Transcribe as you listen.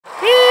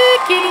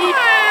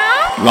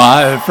kitty.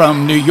 Live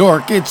from New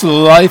York, it's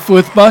Life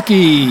with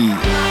Bucky.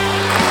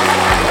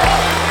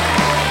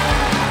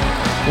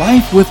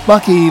 Life with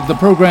Bucky, the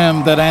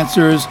program that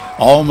answers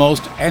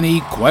almost any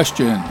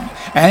question.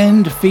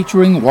 And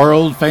featuring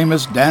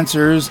world-famous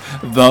dancers,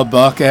 the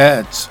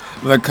Buckettes,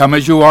 the Come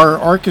As You Are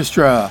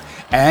Orchestra,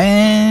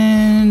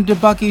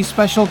 and Bucky's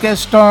special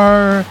guest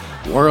star,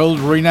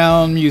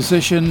 world-renowned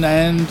musician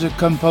and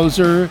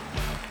composer,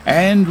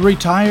 and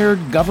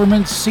retired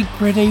government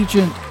secret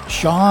agent,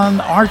 Sean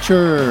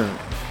Archer.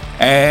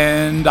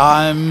 And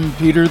I'm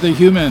Peter the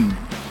Human.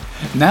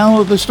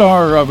 Now the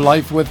star of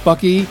Life with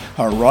Bucky,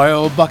 Her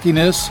Royal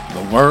Buckiness,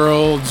 the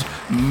world's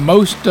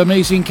most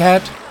amazing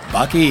cat,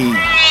 Bucky.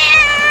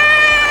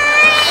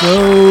 So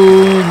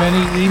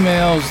many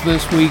emails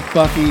this week,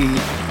 Bucky,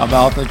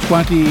 about the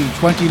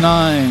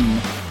 2029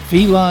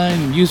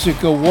 Feline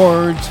Music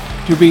Awards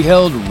to be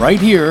held right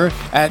here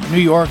at New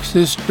York's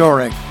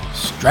historic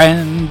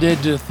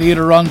Stranded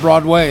Theater on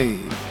Broadway.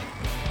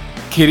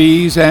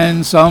 Kitties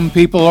and some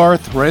people are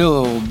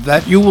thrilled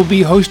that you will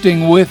be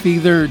hosting with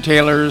either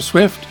Taylor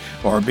Swift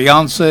or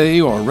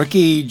Beyonce or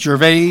Ricky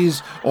Gervais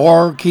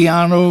or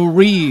Keanu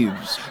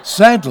Reeves.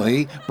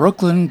 Sadly,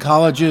 Brooklyn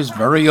College's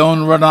very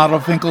own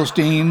Renata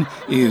Finkelstein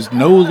is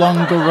no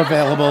longer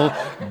available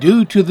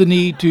due to the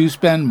need to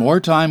spend more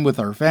time with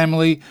her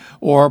family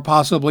or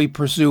possibly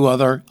pursue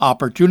other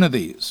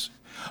opportunities.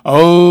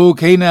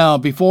 Okay, now,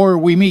 before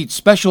we meet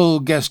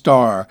special guest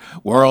star,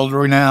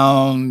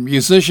 world-renowned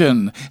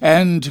musician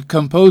and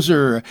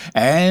composer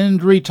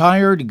and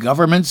retired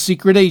government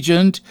secret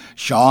agent,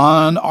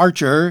 Sean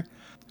Archer,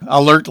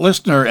 alert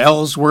listener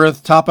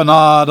Ellsworth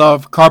Topanod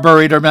of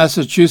Carburetor,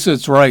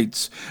 Massachusetts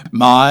writes,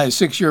 my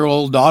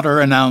 6-year-old daughter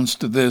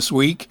announced this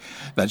week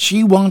that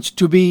she wants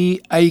to be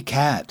a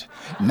cat.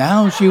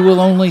 Now she will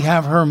only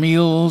have her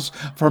meals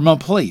from a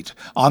plate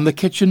on the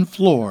kitchen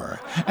floor,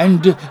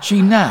 and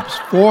she naps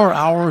 4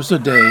 hours a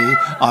day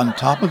on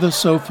top of the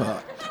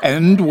sofa.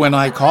 And when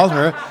I call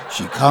her,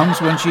 she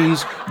comes when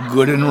she's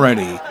good and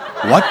ready.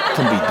 What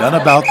can be done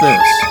about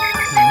this?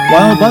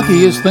 While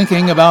Bucky is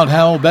thinking about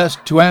how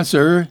best to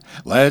answer,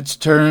 let's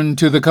turn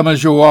to the Come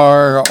As You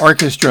Are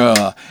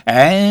Orchestra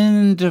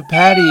and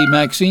Patty,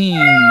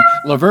 Maxine,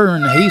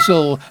 Laverne,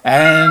 Hazel,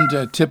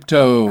 and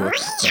Tiptoe,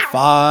 the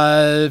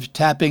 5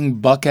 tapping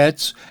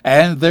Buckettes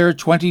and their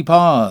 20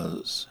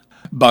 paws.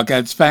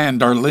 Buckettes fan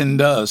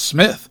Darlinda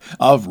Smith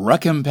of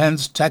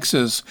Recompense,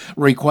 Texas,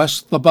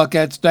 requests the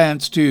Buckettes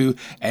dance to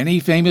any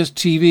famous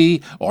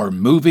TV or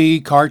movie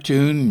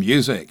cartoon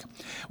music.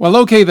 Well,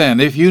 okay then,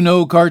 if you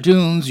know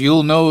cartoons,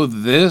 you'll know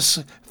this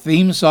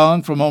theme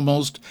song from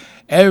almost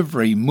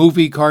every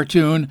movie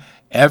cartoon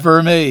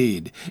ever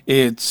made.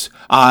 It's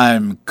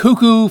I'm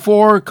Cuckoo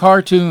for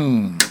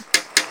Cartoon.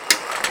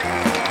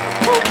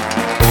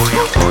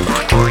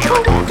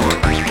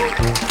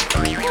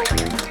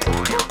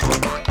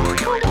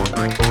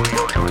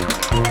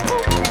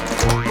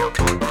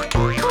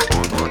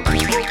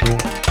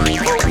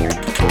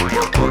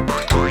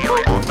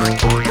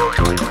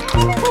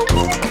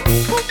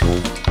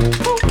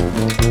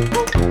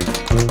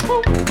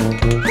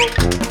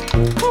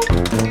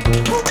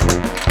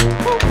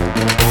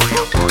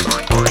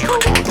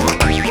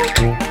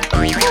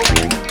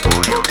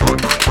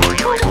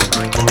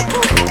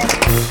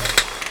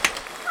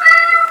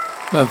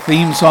 The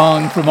theme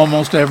song from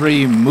almost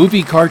every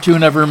movie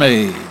cartoon ever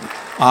made.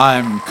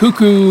 I'm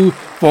Cuckoo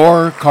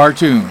for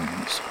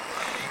Cartoons.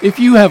 If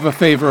you have a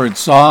favorite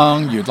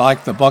song you'd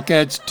like the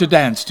Buckettes to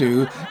dance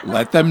to,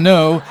 let them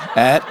know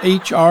at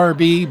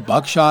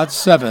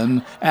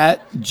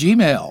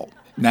hrbbuckshot7@gmail.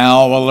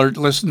 Now, alert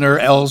listener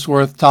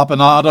Ellsworth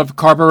Topanod of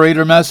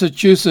Carburetor,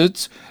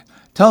 Massachusetts,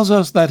 tells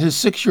us that his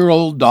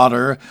 6-year-old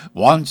daughter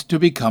wants to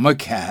become a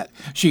cat.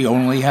 She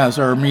only has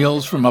her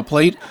meals from a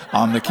plate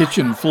on the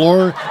kitchen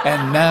floor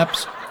and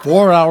naps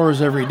 4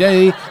 hours every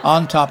day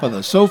on top of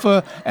the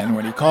sofa, and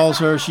when he calls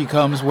her, she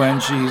comes when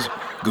she's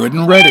good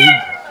and ready.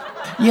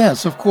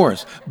 Yes, of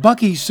course,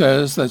 Bucky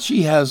says that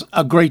she has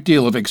a great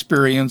deal of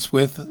experience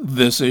with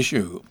this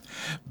issue.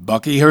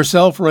 Bucky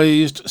herself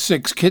raised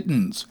 6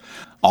 kittens,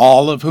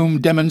 all of whom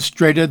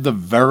demonstrated the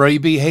very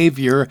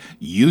behavior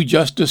you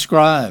just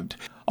described.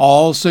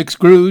 All 6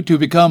 grew to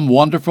become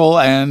wonderful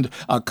and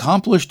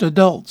accomplished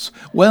adults,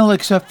 well,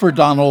 except for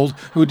Donald,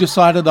 who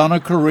decided on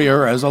a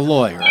career as a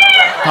lawyer.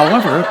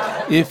 However,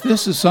 if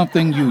this is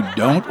something you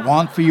don't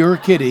want for your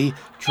kitty,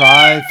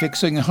 try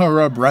fixing her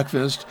a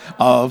breakfast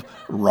of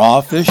raw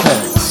fish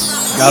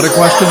heads. Got a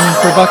question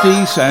for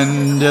Bucky?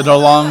 Send it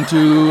along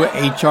to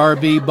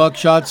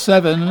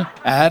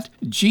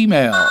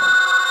hrbbuckshot7@gmail.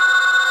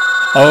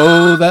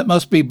 Oh, that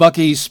must be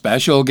Bucky's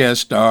special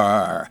guest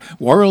star,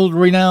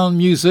 world-renowned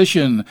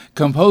musician,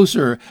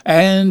 composer,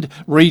 and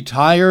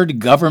retired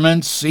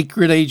government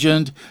secret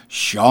agent,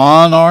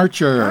 Sean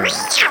Archer.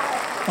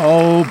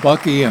 Oh,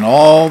 Bucky and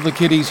all the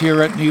kiddies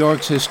here at New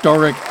York's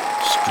historic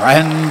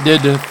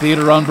Stranded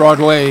Theater on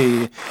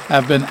Broadway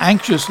have been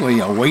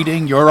anxiously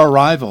awaiting your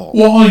arrival.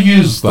 Why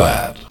is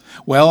that?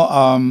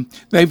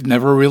 They've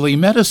never really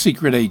met a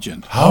secret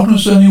agent. How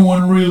does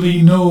anyone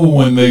really know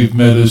when they've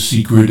met a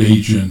secret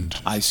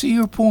agent? I see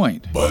your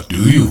point. But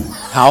do you?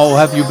 How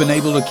have you been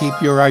able to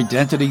keep your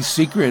identity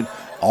secret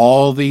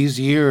all these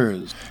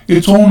years?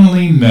 It's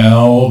only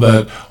now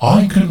that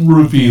I can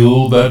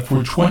reveal that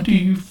for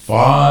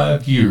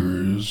 25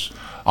 years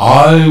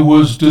I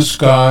was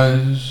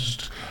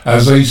disguised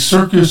as a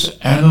circus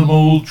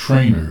animal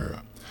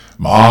trainer.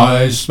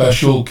 My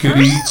special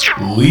kitty,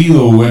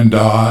 Leo, and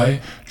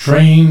I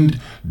trained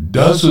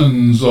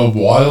dozens of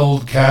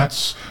wild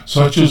cats,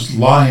 such as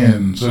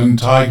lions and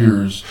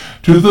tigers,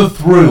 to the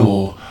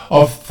thrill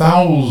of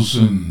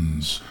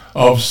thousands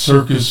of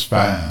circus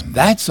fans.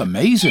 That's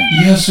amazing.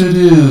 Yes, it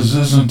is,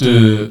 isn't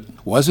it?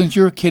 Wasn't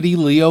your kitty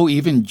Leo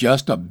even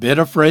just a bit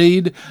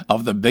afraid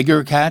of the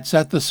bigger cats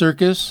at the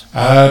circus?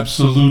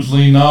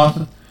 Absolutely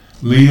not.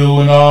 Leo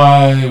and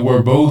I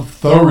were both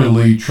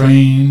thoroughly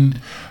trained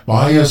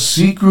by a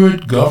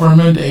secret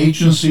government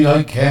agency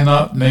I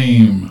cannot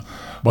name,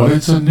 but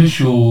its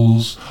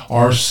initials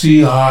are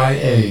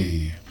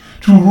CIA,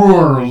 to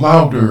roar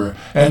louder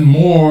and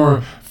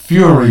more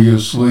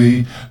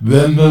furiously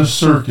than the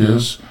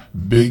circus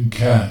big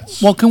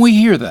cats. Well, can we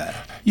hear that?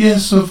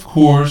 Yes, of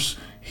course.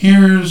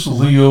 Here's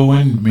Leo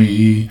and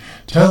me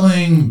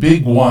telling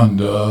Big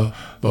Wanda,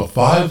 the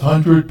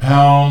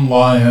 500-pound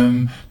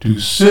lion, to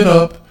sit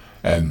up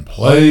and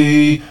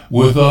play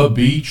with a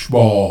beach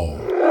ball.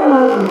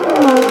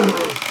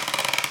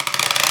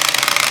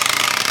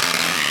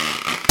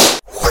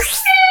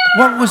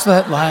 What was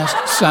that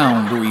last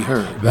sound we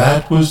heard?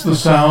 That was the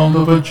sound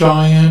of a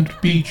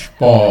giant beach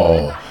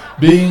ball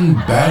being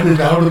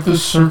batted out of the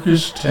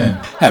circus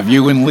tent. Have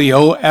you and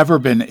Leo ever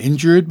been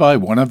injured by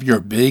one of your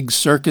big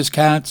circus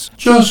cats?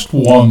 Just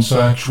once,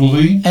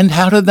 actually. And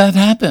how did that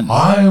happen?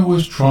 I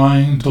was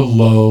trying to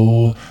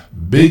lull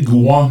Big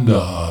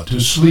Wanda to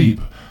sleep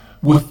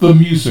with the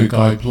music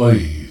I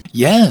played.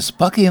 Yes,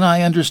 Bucky and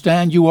I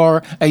understand you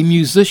are a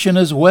musician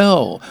as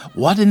well.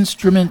 What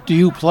instrument do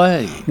you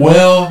play?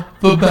 Well,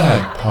 the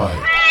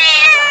bagpipe.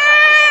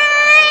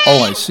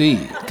 Oh, I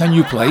see. Can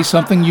you play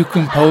something you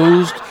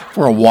composed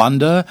for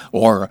Wanda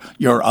or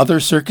your other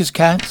circus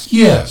cats?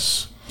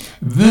 Yes.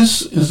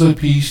 This is a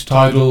piece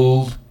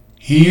titled,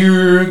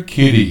 Here,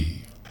 Kitty.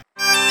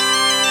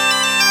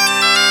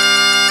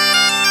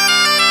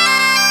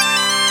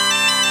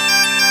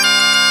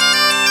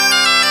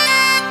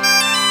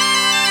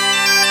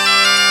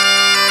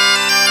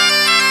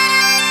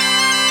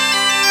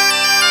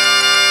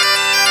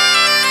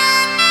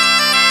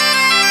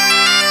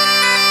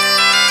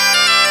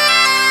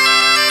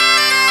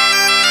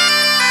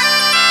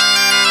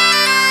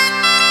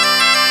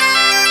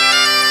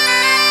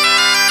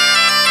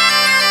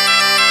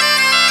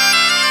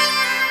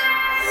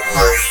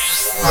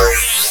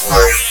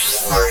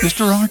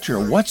 Mr. Archer,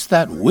 what's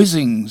that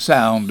whizzing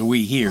sound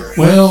we hear?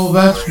 Well,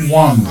 that's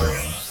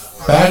Wanda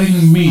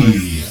batting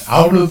me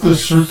out of the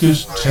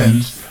circus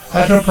tent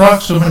at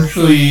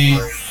approximately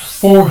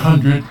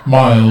 400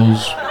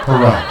 miles per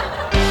hour.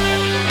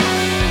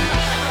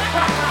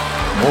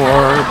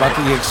 More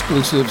Bucky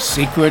exclusive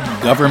secret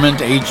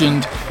government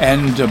agent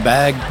and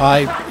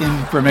bagpipe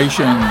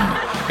information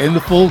in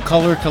the full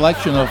color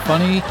collection of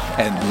funny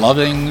and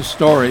loving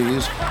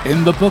stories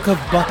in the Book of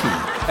Bucky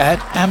at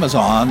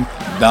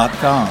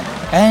Amazon.com.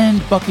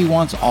 And Bucky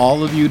wants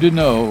all of you to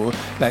know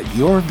that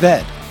your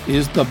vet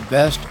is the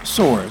best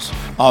source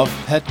of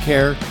pet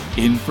care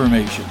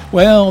information.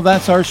 Well,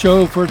 that's our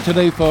show for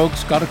today,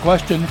 folks. Got a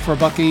question for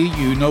Bucky?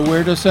 You know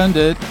where to send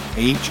it.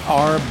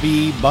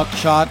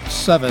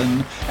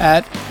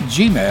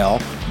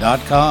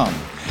 hrbbuckshot7@gmail.com.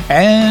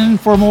 And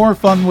for more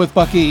fun with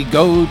Bucky,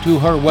 go to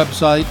her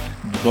website,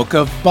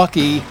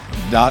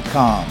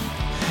 bookofbucky.com.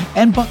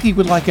 And Bucky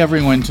would like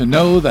everyone to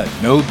know that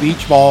no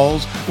beach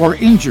balls were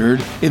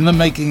injured in the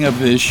making of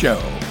this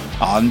show.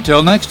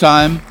 Until next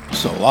time,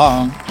 so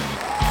long.